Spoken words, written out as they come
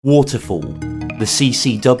Waterfall, the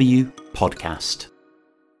CCW podcast.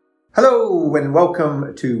 Hello and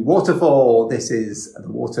welcome to Waterfall. This is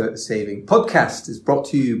the Water Saving Podcast. It's brought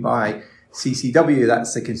to you by CCW,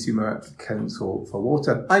 that's the Consumer Council for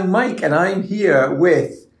Water. I'm Mike and I'm here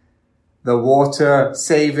with the water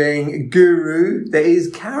saving guru that is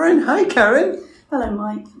Karen. Hi Karen. Hello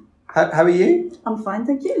Mike. How are you? I'm fine,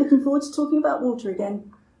 thank you. Looking forward to talking about water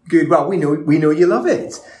again. Good. Well, we know you love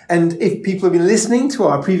it. And if people have been listening to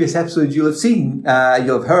our previous episodes, you'll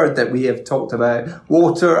have heard that we have talked about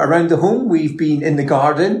water around the home. We've been in the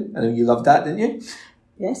garden. I know you loved that, didn't you?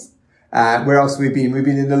 Yes. Where else have we been? We've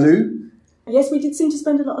been in the loo. Yes, we did seem to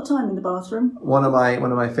spend a lot of time in the bathroom. One of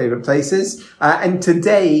my favourite places. And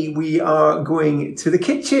today we are going to the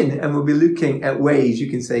kitchen and we'll be looking at ways you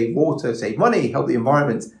can save water, save money, help the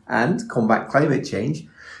environment and combat climate change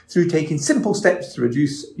through taking simple steps to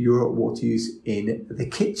reduce your water use in the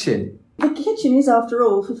kitchen. The kitchen is, after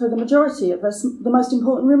all, for the majority of us, the most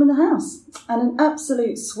important room in the house, and an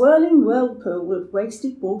absolute swirling whirlpool of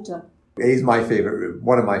wasted water. It is my favourite room,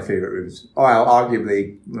 one of my favourite rooms. Well,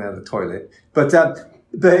 arguably, the toilet. But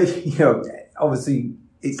obviously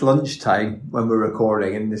it's lunchtime when we're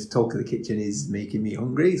recording and this talk of the kitchen is making me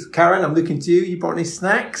hungry. So Karen, I'm looking to you. You brought any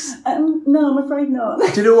snacks? No, I'm afraid not.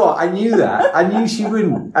 Do you know what? I knew that. I knew she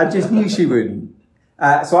wouldn't. I just knew she wouldn't.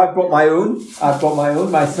 So I brought my own.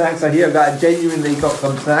 My snacks are here. I genuinely got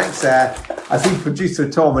some snacks. I think producer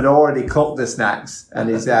Tom had already clocked the snacks and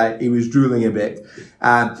he was drooling a bit.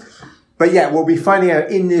 But yeah, we'll be finding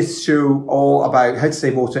out in this show all about how to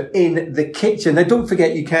save water in the kitchen. Now, don't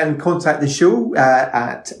forget you can contact the show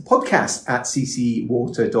at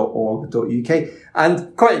podcast@ccwater.org.uk.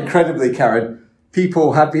 And quite incredibly, Karen,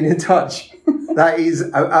 people have been in touch. That is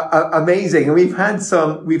amazing. And we've had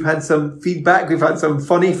some feedback. We've had some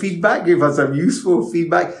funny feedback. We've had some useful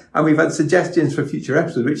feedback and we've had suggestions for future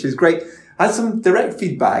episodes, which is great. I had some direct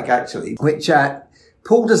feedback actually, which,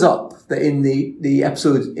 pulled us up that in the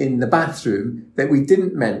episode in the bathroom that we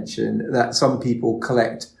didn't mention that some people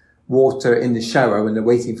collect water in the shower when they're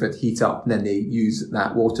waiting for it to heat up and then they use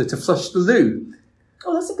that water to flush the loo.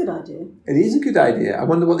 Oh, that's a good idea. It is a good idea. I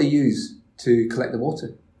wonder what they use to collect the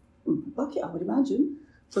water. Bucket, I would imagine.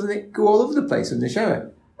 Doesn't it go all over the place in the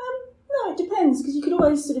shower? No, it depends, because you could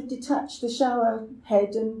always sort of detach the shower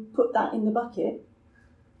head and put that in the bucket.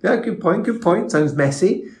 Yeah, good point. Sounds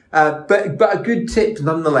messy. But a good tip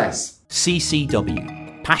nonetheless.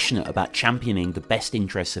 CCW, passionate about championing the best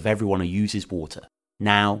interests of everyone who uses water,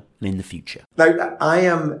 now and in the future. Now, I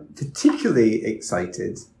am particularly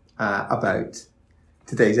excited about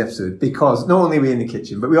today's episode because not only are we in the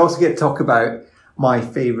kitchen, but we also get to talk about my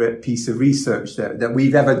favourite piece of research that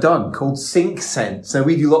we've ever done called SyncSense. So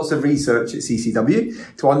we do lots of research at CCW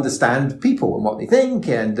to understand people and what they think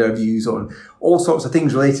and their views on all sorts of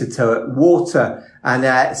things related to water. And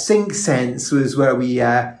SyncSense was where we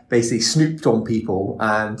basically snooped on people,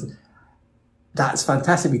 and that's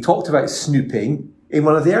fantastic. We talked about snooping in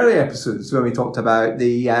one of the earlier episodes when we talked about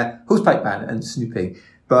the hosepipe ban and snooping.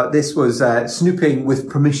 But this was snooping with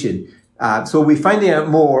permission. So we'll be finding out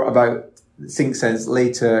more about SyncSense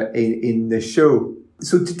later in the show.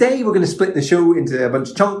 So today we're going to split the show into a bunch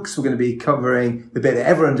of chunks. We're going to be covering the bit that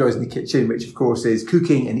everyone enjoys in the kitchen, which of course is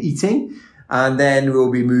cooking and eating. And then we'll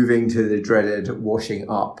be moving to the dreaded washing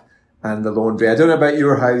up and the laundry. I don't know about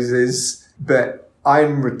your houses, but I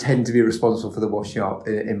tend to be responsible for the washing up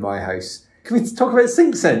in my house. Can we talk about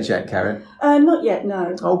SyncSense yet, Karen? Not yet,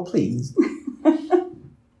 no. Oh, please.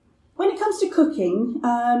 When it comes to cooking,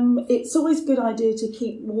 it's always a good idea to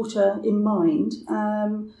keep water in mind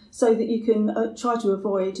so that you can try to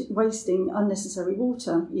avoid wasting unnecessary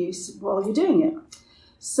water use while you're doing it.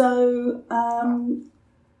 So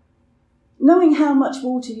knowing how much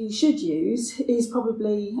water you should use is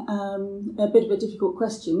probably a bit of a difficult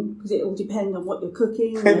question because it will depend on what you're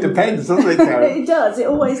cooking. It depends, doesn't it, Karen? It does, it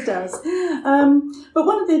always does. But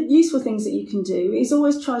one of the useful things that you can do is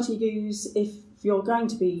always try to use, if you're going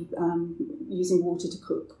to be using water to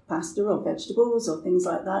cook pasta or vegetables or things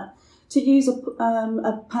like that, to use a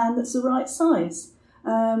pan that's the right size.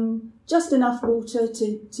 Just enough water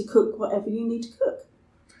to cook whatever you need to cook.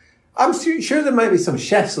 I'm sure there might be some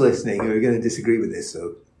chefs listening who are going to disagree with this,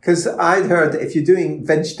 though. Because I'd heard that if you're doing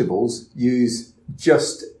vegetables, use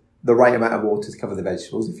just the right amount of water to cover the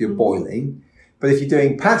vegetables if you're boiling. But if you're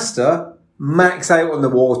doing pasta, max out on the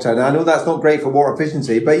water. Now, I know that's not great for water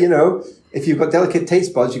efficiency, but, if you've got delicate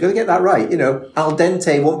taste buds, you've got to get that right. Al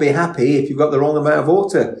dente won't be happy if you've got the wrong amount of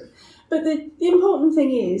water. But the important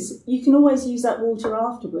thing is you can always use that water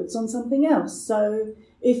afterwards on something else. So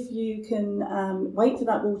if you can wait for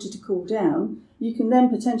that water to cool down, you can then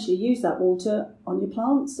potentially use that water on your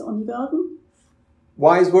plants, on your garden.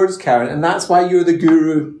 Wise words, Karen, and that's why you're the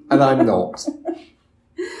guru and I'm not.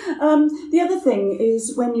 The other thing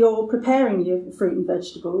is when you're preparing your fruit and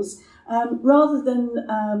vegetables, rather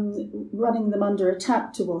than running them under a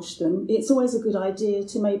tap to wash them, it's always a good idea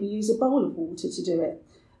to maybe use a bowl of water to do it.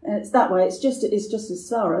 It's that way, it's just as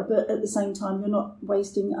thorough, but at the same time, you're not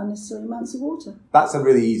wasting unnecessary amounts of water. That's a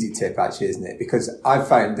really easy tip, actually, isn't it? Because I've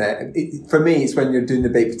found that, for me, it's when you're doing the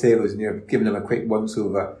baked potatoes and you're giving them a quick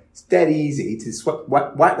once-over. It's dead easy to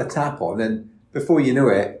whack the tap on, and before you know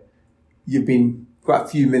it, you've been got a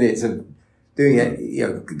few minutes of doing it,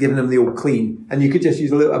 giving them the old clean, and you could just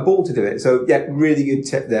use a bowl to do it. So, yeah, really good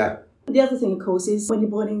tip there. The other thing, of course, is when you're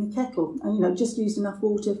boiling the kettle, and just use enough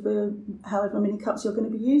water for however many cups you're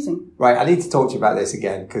going to be using. Right, I need to talk to you about this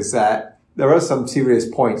again, because there are some serious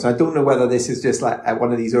points. I don't know whether this is just like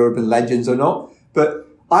one of these urban legends or not, but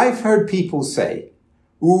I've heard people say,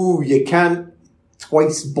 ooh, you can't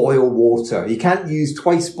twice boil water. You can't use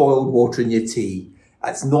twice boiled water in your tea.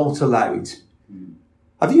 That's not allowed.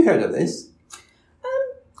 Have you heard of this?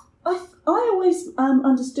 I always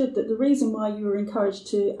understood that the reason why you were encouraged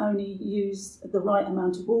to only use the right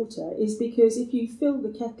amount of water is because if you fill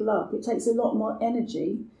the kettle up, it takes a lot more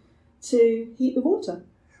energy to heat the water.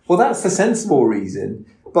 Well, that's the sensible reason,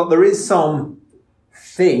 but there is some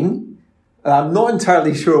thing, I'm not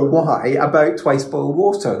entirely sure why, about twice boiled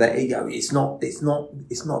water. That it doesn't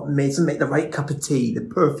make the right cup of tea, the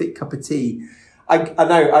perfect cup of tea. I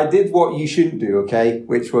know I did what you shouldn't do, okay,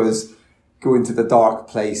 which was go into the dark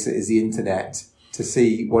place that is the internet to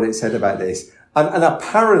see what it said about this. And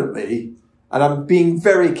apparently, and I'm being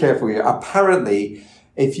very careful here, apparently,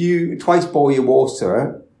 if you twice boil your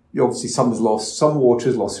water, obviously some water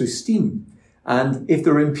is lost through steam. And if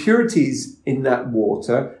there are impurities in that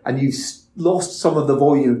water and you've lost some of the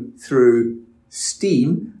volume through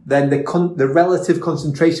steam, then the relative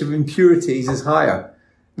concentration of impurities is higher.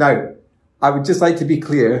 Now, I would just like to be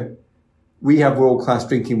clear, we have world-class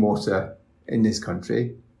drinking water in this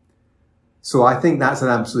country. So I think that's an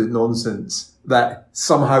absolute nonsense that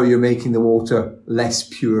somehow you're making the water less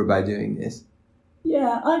pure by doing this.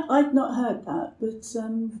 Yeah, I've not heard that, but...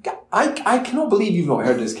 I cannot believe you've not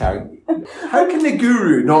heard this, Karen. How can the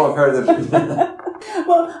guru not have heard of it?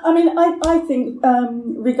 Well, I mean, I think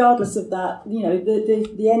regardless of that,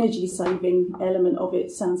 the energy saving element of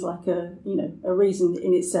it sounds like a reason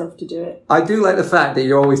in itself to do it. I do like the fact that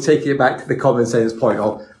you're always taking it back to the common sense point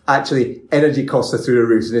of actually energy costs are through the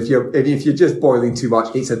roof, and if you're just boiling too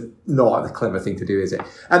much, it's not a clever thing to do, is it?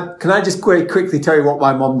 Can I just very quickly tell you what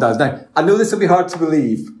my mum does? Now, I know this will be hard to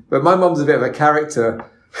believe, but my mum's a bit of a character,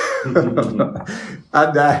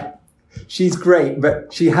 and she's great,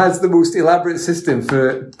 but she has the most elaborate system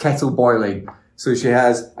for kettle boiling. So she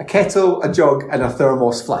has a kettle, a jug, and a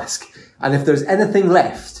thermos flask. And if there's anything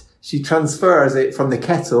left, she transfers it from the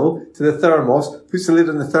kettle to the thermos, puts the lid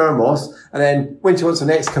on the thermos, and then when she wants her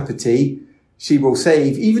next cup of tea, she will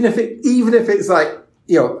save, even if it's like,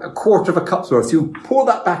 a quarter of a cup's worth, she'll pour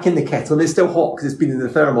that back in the kettle and it's still hot because it's been in the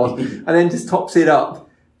thermos, and then just tops it up,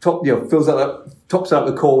 tops it up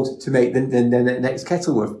with cold to make the next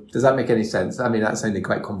kettle worth. Does that make any sense? I mean, that sounded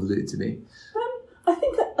quite convoluted to me. I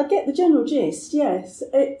think I get the general gist, yes.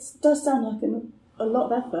 It does sound like a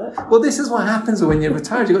lot of effort. Well, this is what happens when you're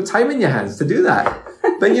retired. You've got time in your hands to do that.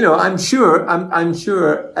 But, I'm sure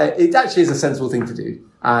it actually is a sensible thing to do.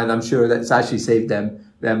 And I'm sure that it's actually saved them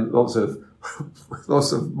lots of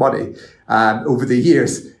money over the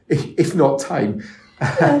years, if not time.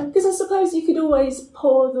 Because I suppose you could always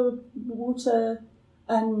pour the water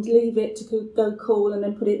and leave it to go cool and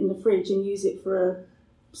then put it in the fridge and use it for a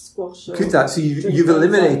squash. Could that? So you've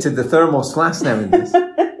eliminated the thermos flask now in this.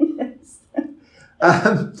 Yes.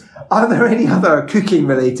 Are there any other cooking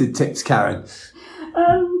related tips, Karen?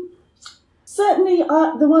 Certainly,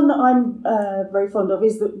 the one that I'm very fond of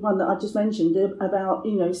is the one that I just mentioned about,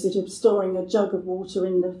 sort of storing a jug of water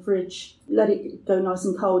in the fridge, let it go nice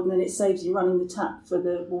and cold, and then it saves you running the tap for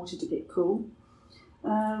the water to get cool.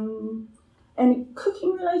 Any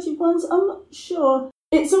cooking-related ones? I'm not sure.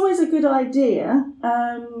 It's always a good idea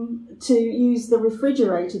to use the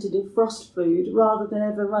refrigerator to defrost food rather than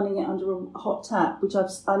ever running it under a hot tap, which I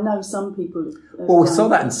know some people have Well, we saw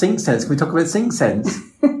that in SyncSense. Can we talk about SyncSense?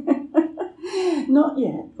 Not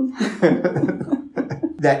yet.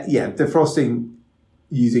 Defrosting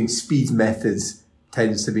using speed methods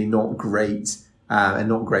tends to be not great, and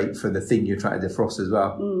not great for the thing you're trying to defrost as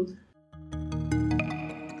well.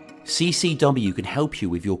 CCW can help you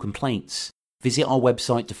with your complaints. Visit our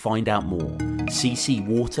website to find out more,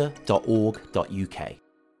 ccwater.org.uk.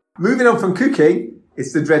 Moving on from cooking,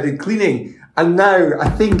 it's the dreaded cleaning. And now I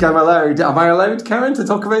think am I allowed, Karen, to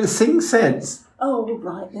talk about the SyncSense? Oh,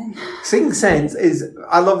 right then. SyncSense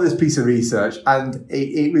I love this piece of research, and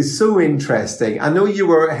it was so interesting. I know you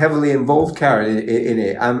were heavily involved, Karen, in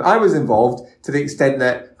it, and I was involved to the extent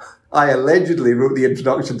that I allegedly wrote the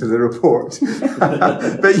introduction to the report.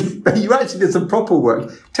 but you actually did some proper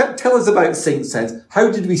work. Tell us about SyncSense.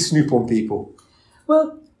 How did we snoop on people?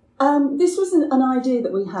 Well, this was an idea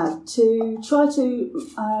that we had to try to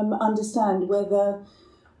understand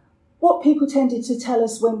what people tended to tell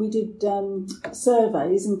us when we did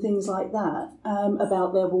surveys and things like that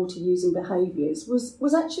about their water using behaviours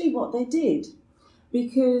was actually what they did,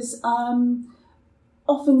 because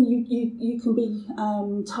often you can be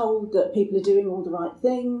told that people are doing all the right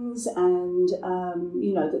things, and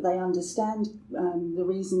that they understand the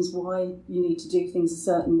reasons why you need to do things a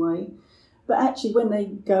certain way. But actually, when they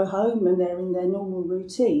go home and they're in their normal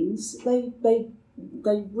routines, they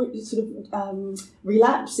sort of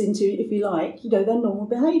relapse into, if you like, their normal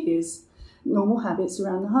behaviours, normal habits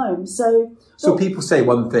around the home. So people say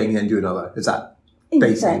one thing and do another. Is that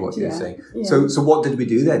basically what you're saying? Yeah. So what did we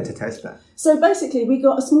do then to test that? So basically, we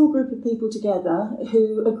got a small group of people together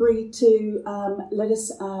who agreed to let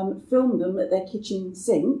us film them at their kitchen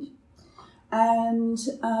sink, and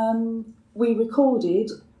we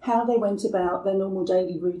recorded how they went about their normal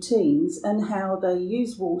daily routines and how they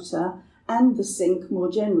use water and the sink more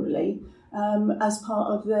generally as part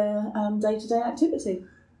of their day-to-day activity.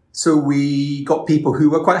 So we got people who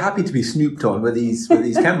were quite happy to be snooped on with these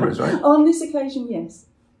cameras, right? On this occasion, yes.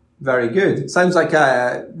 Very good. Sounds like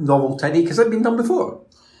a novel technique. Has that been done before?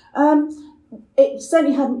 It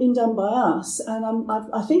certainly hadn't been done by us, and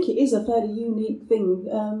I think it is a fairly unique thing,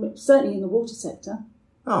 certainly in the water sector.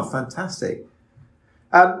 Oh, fantastic.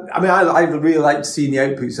 I really liked seeing the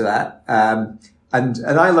outputs of that. And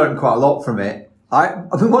I learned quite a lot from it. One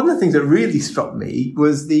of the things that really struck me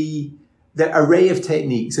was the array of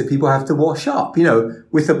techniques that people have to wash up,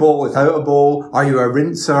 with a bowl, without a bowl. Are you a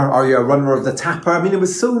rinser? Are you a runner of the tapper? I mean, there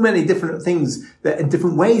was so many different things that in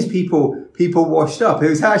different ways people washed up. It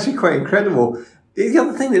was actually quite incredible. The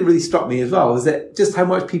other thing that really struck me as well was that just how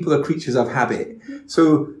much people are creatures of habit.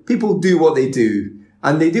 So people do what they do.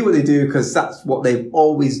 And they do what they do because that's what they've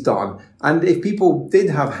always done. And if people did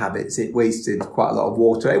have habits, it wasted quite a lot of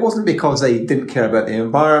water. It wasn't because they didn't care about the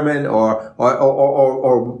environment or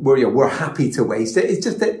were happy to waste it. It's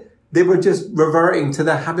just that they were just reverting to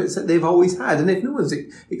the habits that they've always had. And if no one's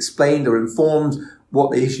explained or informed what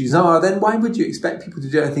the issues are, then why would you expect people to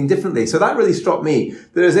do anything differently? So that really struck me.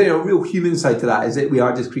 There's a real human side to that, is that we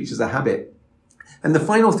are just creatures of habit. And the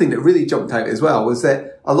final thing that really jumped out as well was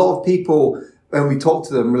that a lot of people, when we talked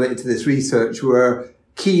to them related to this research, were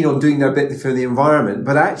keen on doing their bit for the environment,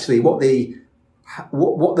 but actually what the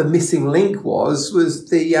missing link was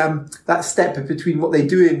the that step between what they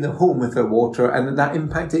do in the home with their water and that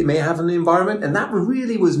impact it may have on the environment, and that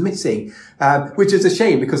really was missing, which is a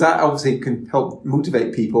shame, because that obviously can help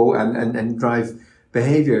motivate people and drive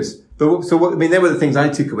behaviours. There were the things I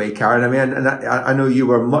took away, Karen. And I know you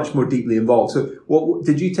were much more deeply involved. So, what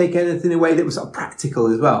did you take anything away that was sort of practical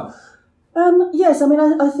as well? Yes,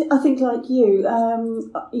 I think like you,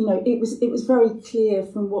 it was very clear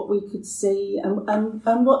from what we could see and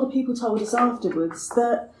what the people told us afterwards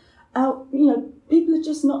that, people are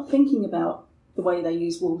just not thinking about the way they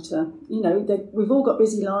use water. We've all got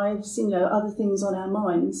busy lives, other things on our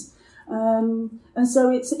minds. And so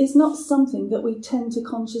it's not something that we tend to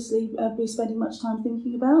consciously be spending much time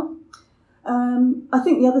thinking about. I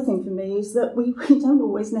think the other thing for me is that we don't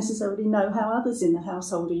always necessarily know how others in the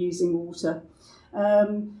household are using water.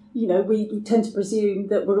 We tend to presume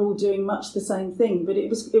that we're all doing much the same thing, but it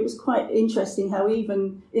was quite interesting how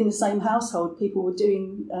even in the same household people were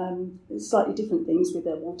doing slightly different things with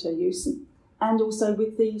their water use, and also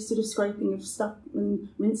with the sort of scraping of stuff and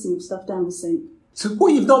rinsing of stuff down the sink. So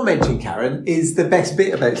what you've not mentioned, Karen, is the best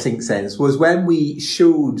bit about SyncSense was when we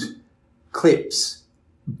showed clips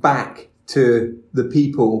back to the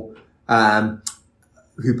people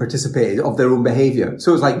who participated of their own behaviour.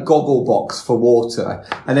 So it was like Gogglebox for water,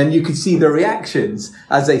 and then you could see their reactions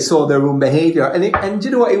as they saw their own behaviour. And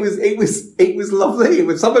you know what? It was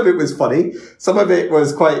lovely. Some of it was funny. Some of it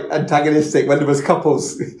was quite antagonistic when there was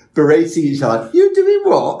couples berating each other. You're doing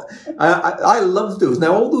what? I loved those.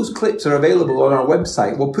 Now all those clips are available on our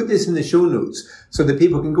website. We'll put this in the show notes so that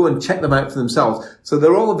people can go and check them out for themselves. So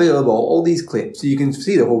they're all available, all these clips. So you can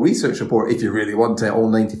see the whole research report if you really want it, all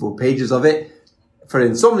 94 pages of it, for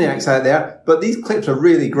insomniacs out there, but these clips are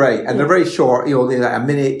really great and they're very short, only like a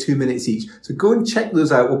minute, 2 minutes each. So go and check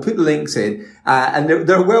those out. We'll put the links in, and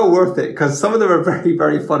they're well worth it because some of them are very,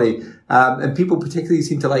 very funny. And people particularly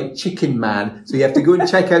seem to like Chicken Man. So you have to go and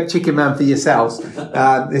check out Chicken Man for yourselves.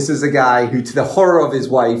 This is a guy who, to the horror of his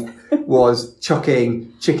wife, was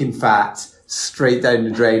chucking chicken fat straight down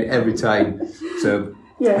the drain every time. So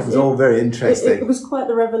yes, it was all very interesting. It was quite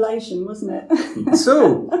the revelation, wasn't it?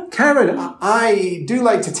 So, Karen, I do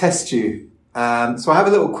like to test you. So I have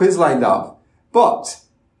a little quiz lined up. But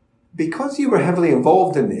because you were heavily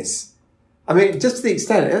involved in this, I mean, just to the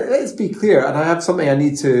extent, let's be clear, and I have something I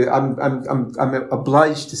need to, I'm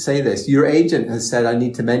obliged to say this. Your agent has said I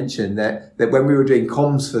need to mention that when we were doing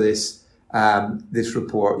comms for this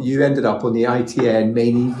report, you ended up on the ITN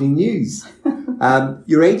main evening news.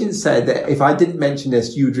 Your agent said that if I didn't mention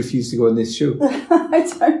this, you would refuse to go on this show. I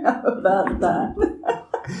don't know about that.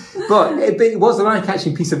 But it was an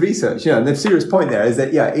eye-catching piece of research, and the serious point there is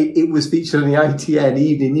that, it was featured on the ITN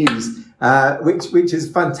evening news. Which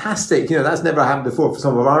is fantastic. That's never happened before for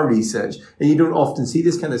some of our research, and you don't often see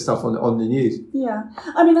this kind of stuff on the news. Yeah,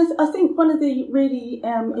 I mean, I think one of the really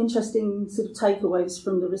interesting sort of takeaways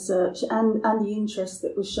from the research and the interest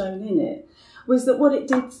that was shown in it was that what it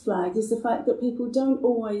did flag is the fact that people don't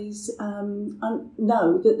always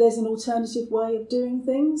know that there's an alternative way of doing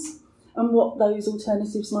things and what those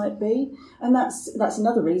alternatives might be. And that's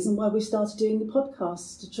another reason why we started doing the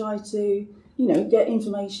podcast, to try to get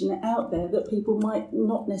information out there that people might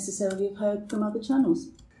not necessarily have heard from other channels.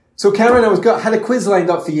 So, Karen, I had a quiz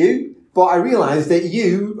lined up for you, but I realised that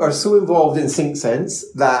you are so involved in SyncSense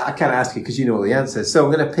that I can't ask you because you know all the answers. So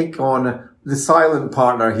I'm going to pick on the silent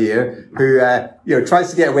partner here who,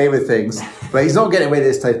 tries to get away with things, but he's not getting away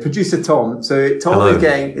this time. Producer Tom. So Tom Hello.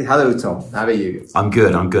 Hello, Tom. How are you? I'm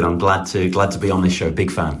good. I'm glad to be on this show.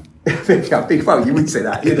 Big fan. Big fan. You wouldn't say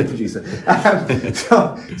that. You're the producer.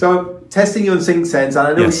 So I'm testing you on SyncSense, and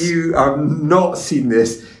I know you have not seen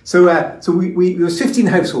this. So we there was 15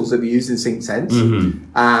 households that we used in SyncSense.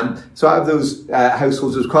 Mm-hmm. So out of those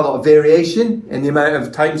households, there was quite a lot of variation in the amount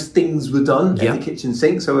of times things were done in the kitchen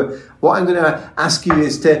sink. So what I'm going to ask you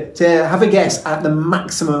is to have a guess at the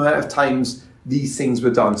maximum amount of times these things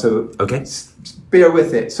were done. So bear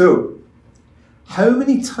with it. So how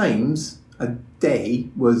many times a day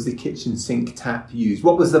was the kitchen sink tap used?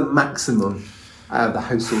 What was the maximum the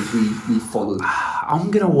households we followed? I'm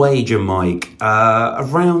going to wager, Mike,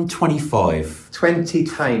 around 25. 20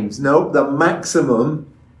 times. No, the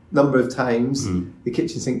maximum number of times the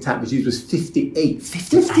kitchen sink tap was used was 58.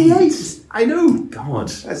 58! I know. God.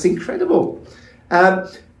 That's incredible.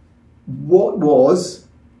 What was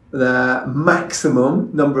the maximum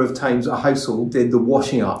number of times a household did the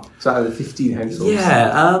washing up? So out of the 15 households.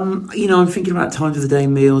 Yeah, I'm thinking about times of the day,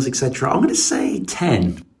 meals, etc. I'm going to say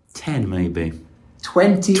 10. 10 maybe.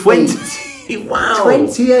 28. 20. Wow.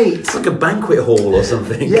 28. It's like a banquet hall or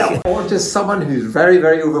something. Yeah, or just someone who's very,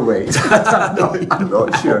 very overweight. I'm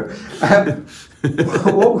not sure.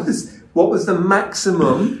 What was the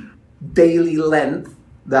maximum daily length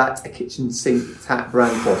that a kitchen sink tap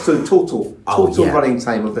ran for? So total running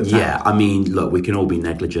time of the tap. Yeah, I mean, look, we can all be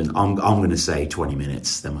negligent. I'm going to say 20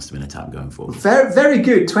 minutes. There must have been a tap going for. Very, very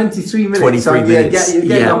good. 23 minutes. 23 minutes. You're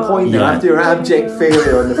getting a point there after your abject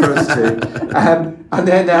failure on the first two. And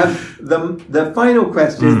then the final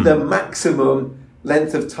question is the maximum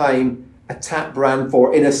length of time a tap ran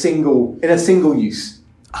for in a single use.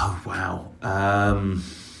 Oh, wow.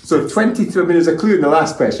 So if 23, I mean, there's a clue in the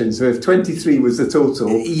last question. So if 23 was the total,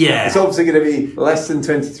 it's obviously going to be less than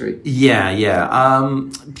 23. Yeah.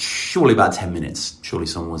 Surely about 10 minutes. Surely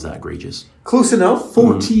someone was that egregious. Close enough.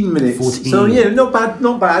 14 minutes. 14. So not bad.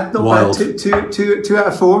 Not Wild. bad. Two out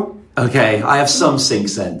of 4. Okay, I have some sink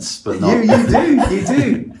sense, but not. You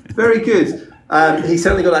do. Very good. He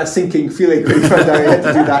certainly got that sinking feeling when he found out he had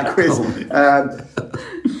to do that quiz.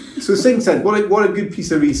 So SyncSense, what a good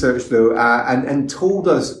piece of research though, and told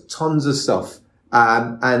us tons of stuff.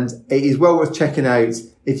 And it is well worth checking out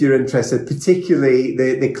if you're interested, particularly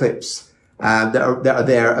the clips that are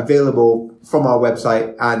there available from our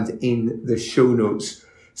website and in the show notes.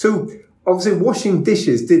 So obviously washing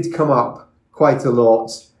dishes did come up quite a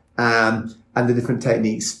lot, and the different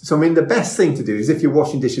techniques. So I mean, the best thing to do is if you're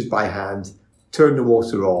washing dishes by hand, turn the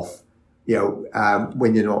water off,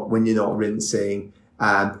 when you're not rinsing.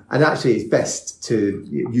 And actually it's best to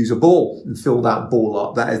use a bowl and fill that bowl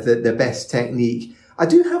up. That is the best technique. I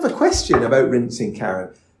do have a question about rinsing,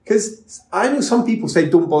 Karen, because I know some people say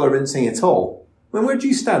don't bother rinsing at all. Where do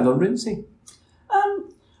you stand on rinsing?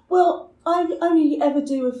 Well, I only ever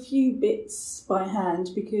do a few bits by hand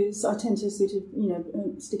because I tend to sort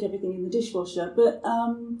of, stick everything in the dishwasher. But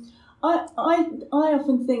I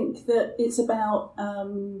often think that it's about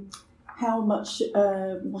how much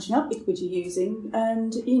washing up liquid you're using,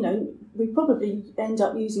 and we probably end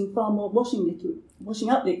up using far more washing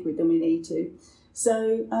up liquid than we need to.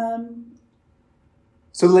 So.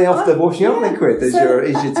 So lay off the washing up liquid is your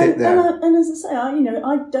tip there. And as I say,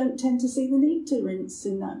 I don't tend to see the need to rinse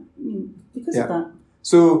in that because of that.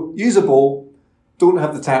 So use a bowl, don't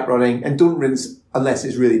have the tap running, and don't rinse unless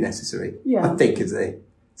it's really necessary. Yeah. I think it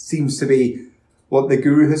seems to be what the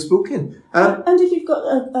guru has spoken. And if you've got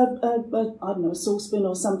a saucepan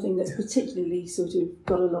or something that's particularly sort of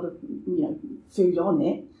got a lot of food on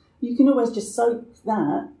it, you can always just soak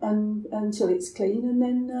that until it's clean, and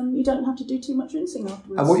then you don't have to do too much rinsing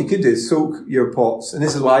afterwards. And what you could do is soak your pots, and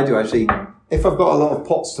this is what I do actually. If I've got a lot of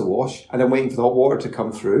pots to wash and I'm waiting for the hot water to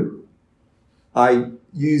come through, I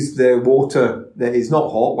use the water that is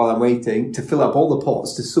not hot while I'm waiting to fill up all the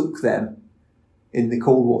pots to soak them in the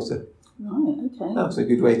cold water. Right, okay. That's a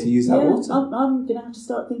good way to use that water. I'm going to have to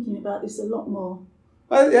start thinking about this a lot more.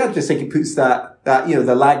 I just think it puts that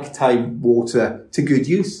the lag time water to good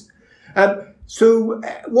use. So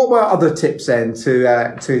what were other tips then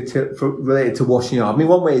related to washing up? I mean,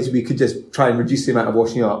 one way is we could just try and reduce the amount of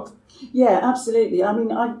washing up. Yeah, absolutely. I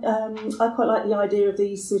mean, I quite like the idea of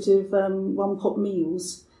these sort of one-pot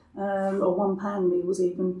meals or one-pan meals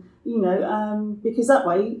even, because that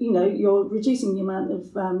way, you're reducing the amount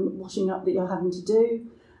of washing up that you're having to do,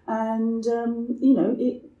 and,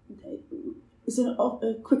 it's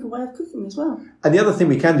a quicker way of cooking as well. And the other thing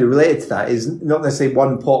we can do related to that is not necessarily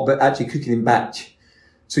one pot, but actually cooking in batch.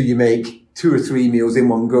 So you make 2 or 3 meals in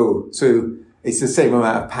one go. So it's the same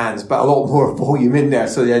amount of pans, but a lot more volume in there.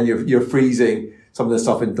 So then you're freezing some of the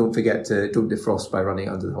stuff, and don't forget to don't defrost by running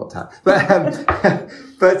it under the hot tap. But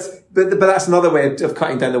that's another way of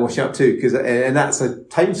cutting down the washing up too, and that's a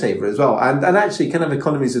time saver as well, and actually kind of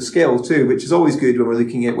economies of scale too, which is always good when we're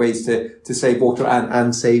looking at ways to save water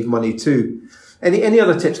and save money too. Any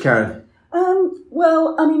other tips, Karen?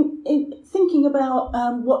 Well, I mean, thinking about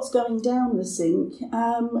what's going down the sink,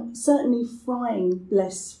 certainly frying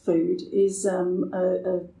less food is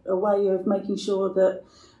a way of making sure that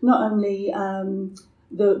not only that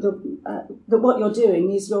what you're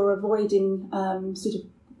doing is you're avoiding sort of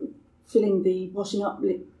filling the washing up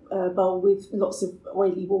bowl with lots of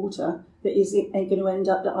oily water that is going to end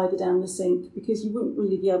up either down the sink, because you wouldn't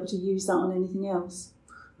really be able to use that on anything else.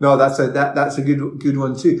 No, that's a good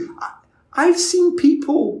one too. I've seen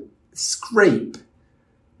people scrape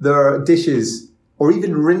their dishes or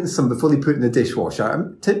even rinse them before they put in the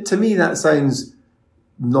dishwasher. To me, that sounds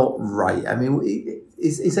not right. I mean,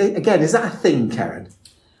 is that a thing, Karen?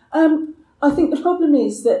 I think the problem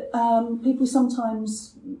is that people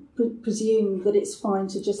sometimes presume that it's fine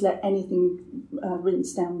to just let anything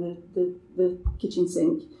rinse down the kitchen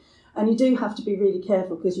sink. And you do have to be really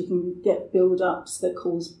careful, because you can get build-ups that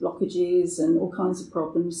cause blockages and all kinds of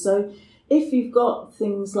problems. So if you've got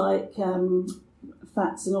things like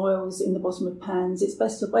fats and oils in the bottom of pans, it's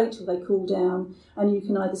best to wait till they cool down, and you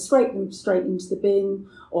can either scrape them straight into the bin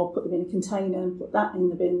or put them in a container and put that in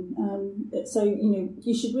the bin. So,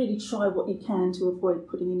 you should really try what you can to avoid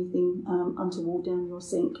putting anything untoward down your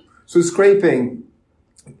sink. So scraping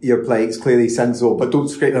your plates, clearly sensible, but don't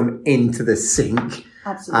scrape them into the sink.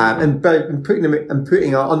 Absolutely. And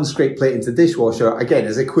putting an unscraped plate into the dishwasher, again,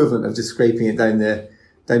 is equivalent of just scraping it down the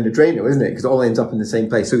drainer, isn't it? Because it all ends up in the same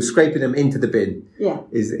place. So scraping them into the bin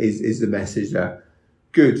is the message there.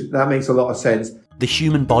 Good. That makes a lot of sense. The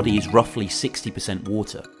human body is roughly 60%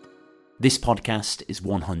 water. This podcast is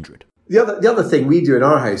 100. The other thing we do in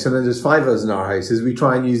our house, and then there's 5 of us in our house, is we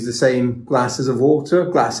try and use the same glasses of water,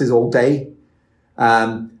 glasses all day.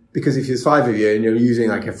 Because if there's 5 of you and you're using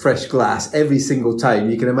like a fresh glass every single time,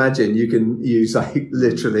 you can imagine you can use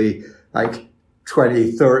literally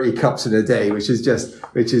 20, 30 cups in a day, which is just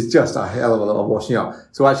a hell of a lot of washing up.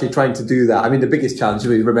 So actually trying to do that, I mean, the biggest challenge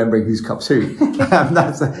is remembering whose cup's who.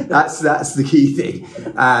 That's the key thing.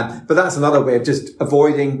 But that's another way of just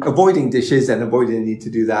avoiding dishes and avoiding the need to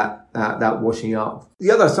do that washing up.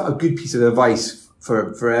 The other sort of good piece of advice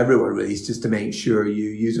for everyone really is just to make sure you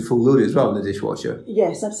use a full load as well in the dishwasher.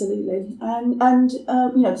 Yes, absolutely. And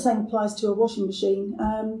the same applies to a washing machine.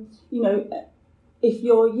 If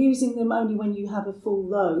you're using them only when you have a full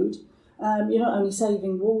load, you're not only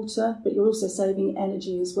saving water, but you're also saving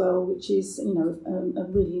energy as well, which is, a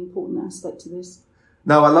really important aspect to this.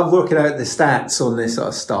 Now, I love working out the stats on this sort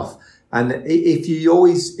of stuff. And if you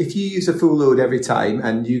use a full load every time,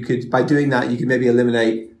 and by doing that, you could maybe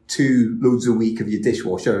eliminate 2 loads a week of your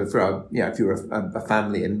dishwasher for if you're a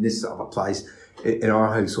family, and this sort of applies in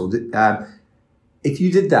our household. If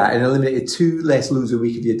you did that and eliminated 2 less loads a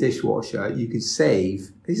week of your dishwasher, you could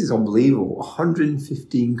save, this is unbelievable,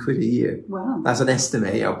 115 quid a year. Wow. That's an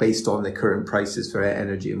estimate based on the current prices for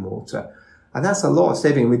energy and water. And that's a lot of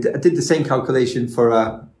saving. I did the same calculation for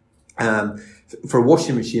a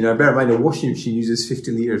washing machine. Now, bear in mind, a washing machine uses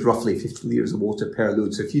roughly 50 litres of water per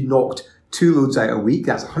load. So if you knocked 2 loads out a week,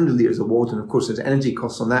 that's 100 litres of water. And of course, there's energy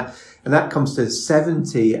costs on that. And that comes to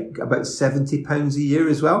about £70 a year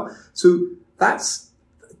as well. So that's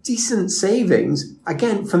decent savings,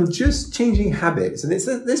 again, from just changing habits. And it's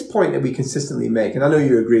at this point that we consistently make, and I know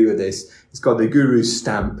you agree with this, it's got the guru's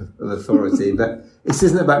stamp of authority, but this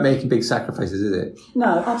isn't about making big sacrifices, is it?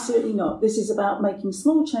 No, absolutely not. This is about making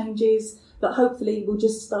small changes that hopefully will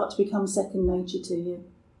just start to become second nature to you.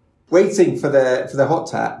 Waiting for the hot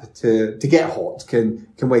tap to get hot can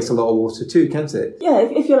waste a lot of water too, can't it? Yeah,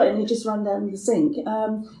 if you're letting it just run down the sink.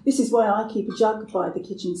 This is why I keep a jug by the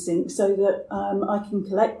kitchen sink so that I can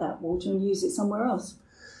collect that water and use it somewhere else.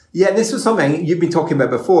 Yeah, this was something you've been talking about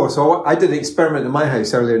before. So I did an experiment in my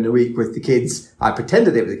house earlier in the week with the kids. I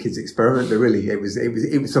pretended it was a kids' experiment, but really it was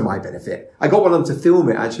for my benefit. I got one of them to film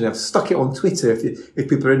it actually. And I've stuck it on Twitter if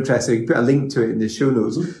people are interested. You can put a link to it in the show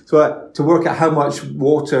notes. So to work out how much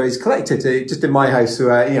water is collected just in my house. So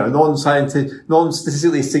non-scientific,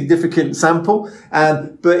 non-statistically significant sample.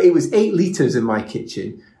 But it was 8 litres in my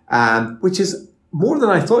kitchen, which is more than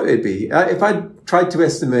I thought it'd be. If I tried to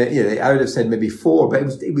estimate, I would have said maybe 4,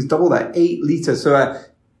 but it was double that, 8 litres. So I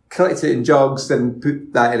collected it in jugs, then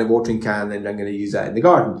put that in a watering can, and I'm going to use that in the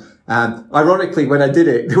garden. Ironically, when I did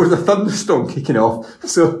it, there was a thunderstorm kicking off.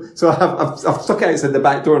 So I've stuck it outside the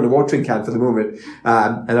back door in the watering can for the moment.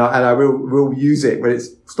 And I will use it when it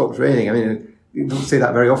stops raining. I mean, you don't say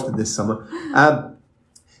that very often this summer.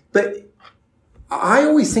 But I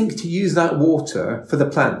always think to use that water for the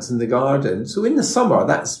plants in the garden. So in the summer,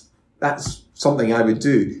 that's something I would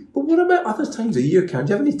do. But what about other times of year, Karen?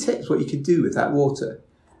 Do you have any tips what you could do with that water?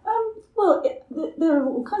 There are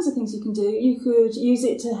all kinds of things you can do. You could use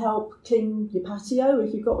it to help clean your patio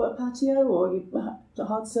if you've got a patio, or your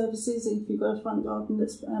hard surfaces if you've got a front garden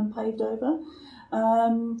that's paved over.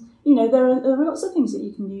 There are lots of things that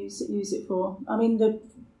you can use it for. I mean, the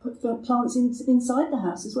plants inside the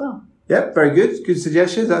house as well. Yep, very good. Good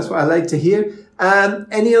suggestions. That's what I like to hear.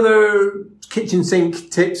 Any other kitchen sink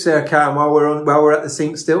tips there, Karen, while we're at the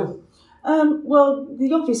sink still? Well,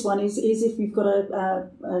 the obvious one is if you've got a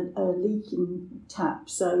leaking tap.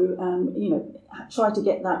 So, try to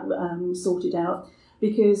get that sorted out,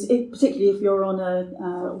 because particularly if you're on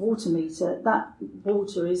a water meter, that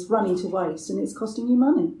water is running to waste and it's costing you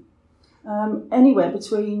money. Anywhere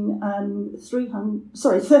between 30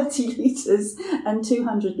 litres and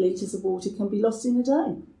 200 litres of water can be lost in a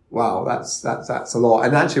day. Wow, that's a lot.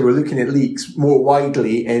 And actually, we're looking at leaks more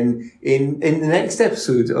widely in the next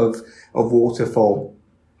episode of Waterfall.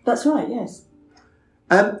 That's right. Yes.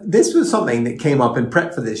 This was something that came up in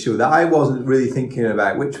prep for this show that I wasn't really thinking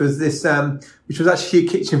about, which was actually a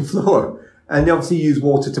kitchen floor. And you obviously use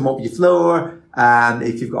water to mop your floor,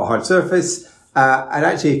 if you've got a hard surface. And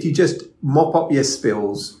actually, if you just mop up your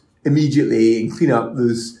spills immediately and clean up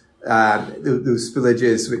those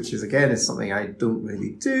spillages, which is something I don't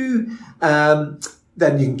really do,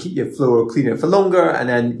 then you can keep your floor cleaner for longer, and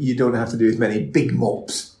then you don't have to do as many big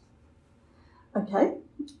mops. Okay.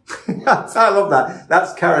 I love that.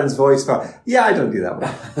 That's Karen's voice for, I don't do that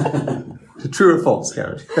one. True or false,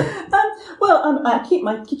 Karen? I keep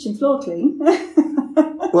my kitchen floor clean.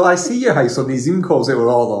 Well, I see your house on these Zoom calls that we're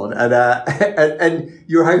all on, and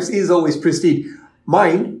your house is always pristine.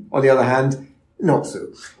 Mine, on the other hand, not so.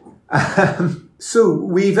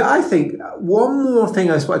 So I think, one more thing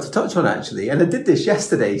I just wanted to touch on actually, and I did this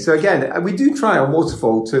yesterday. So again, we do try on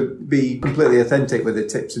Waterfall to be completely authentic with the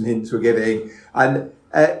tips and hints we're giving. And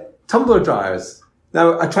tumbler dryers.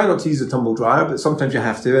 Now, I try not to use a tumble dryer, but sometimes you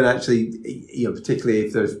have to, and actually, particularly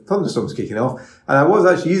if there's thunderstorms kicking off. And I was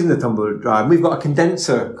actually using the tumbler dryer, and we've got a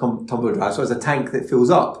condenser tumbler dryer, so it's a tank that fills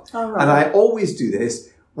up. Oh, right. And I always do this.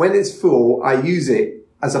 When it's full, I use it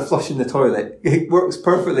as a flush in the toilet. It works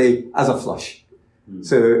perfectly as a flush.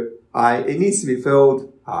 So it needs to be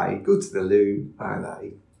filled. I go to the loo and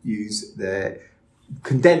I use the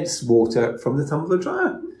condensed water from the tumbler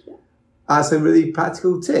dryer. That's a really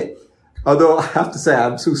practical tip. Although I have to say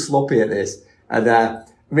I'm so sloppy at this. And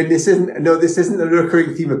this isn't a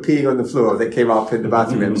recurring theme of peeing on the floor that came up in the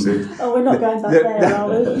bathroom episode. Oh, we're not going back there, are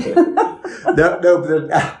we? No, but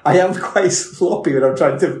I am quite sloppy when I'm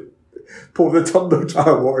trying to pour the tumbler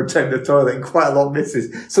of water down the toilet and quite a lot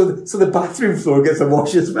misses. So the bathroom floor gets a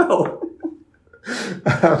wash as well.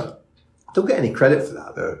 Don't get any credit for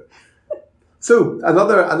that though. So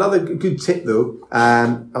another good tip though,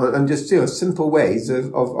 and just simple ways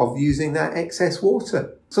of using that excess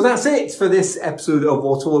water. So that's it for this episode of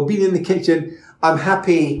Waterloo. Being in the kitchen, I'm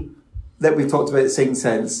happy that we've talked about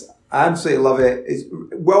SingSense. I absolutely love it. It's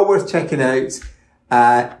well worth checking out.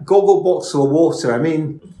 Goggle bottle of water. I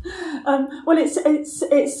mean, well,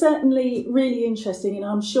 it's certainly really interesting, and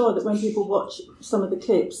I'm sure that when people watch some of the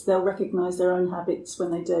clips, they'll recognise their own habits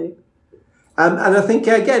when they do. And I think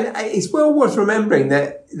again, it's well worth remembering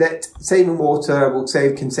that saving water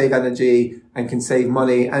can save energy and can save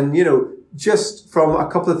money. And just from a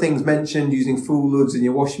couple of things mentioned, using full loads in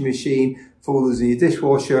your washing machine, full loads in your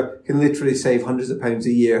dishwasher, can literally save hundreds of pounds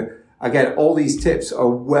a year. Again, all these tips are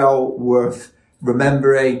well worth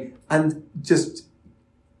remembering and just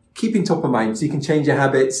keeping top of mind so you can change your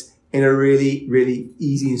habits in a really, really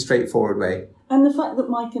easy and straightforward way. And the fact that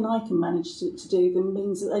Mike and I can manage to do them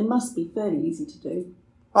means that they must be fairly easy to do.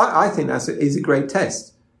 I think is a great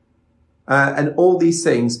test. And all these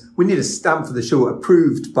things, we need a stamp for the show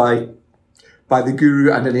approved by the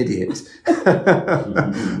guru and an idiot.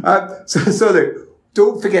 So look,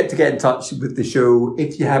 don't forget to get in touch with the show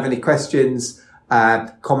if you have any questions,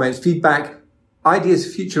 comments, feedback, ideas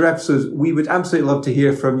for future episodes. We would absolutely love to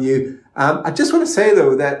hear from you. I just want to say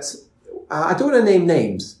though that I don't want to name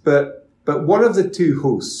names, but one of the two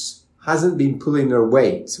hosts hasn't been pulling their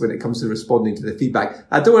weight when it comes to responding to the feedback.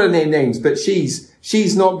 I don't want to name names, but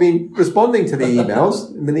she's not been responding to the emails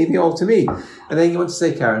and been leaving it all to me. Anything you want to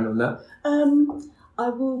say, Karen, on that? I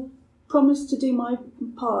will promise to do my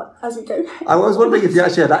part as we go. I was wondering if you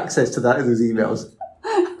actually had access to those emails.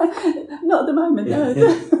 Not at the moment, no.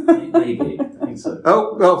 Maybe. I think so.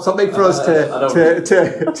 Oh, well, something for us to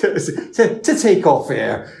take off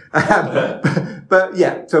here. But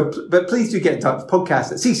yeah, but please do get in touch.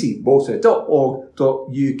 Podcast at ccwater.org.uk.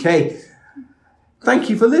 Thank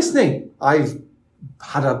you for listening. I've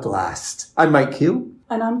had a blast. I'm Mike Keel.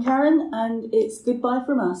 And I'm Karen, and it's goodbye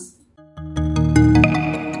from us.